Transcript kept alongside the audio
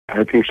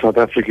I think South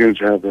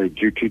Africans have a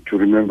duty to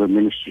remember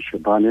Minister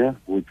Chabane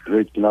with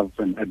great love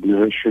and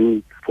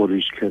admiration for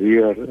his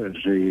career as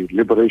a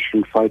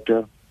liberation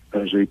fighter,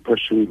 as a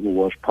person who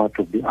was part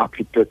of the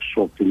architects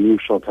of the new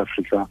South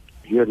Africa.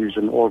 Here is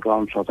an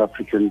all-round South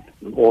African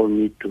we all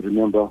need to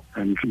remember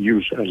and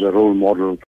use as a role model.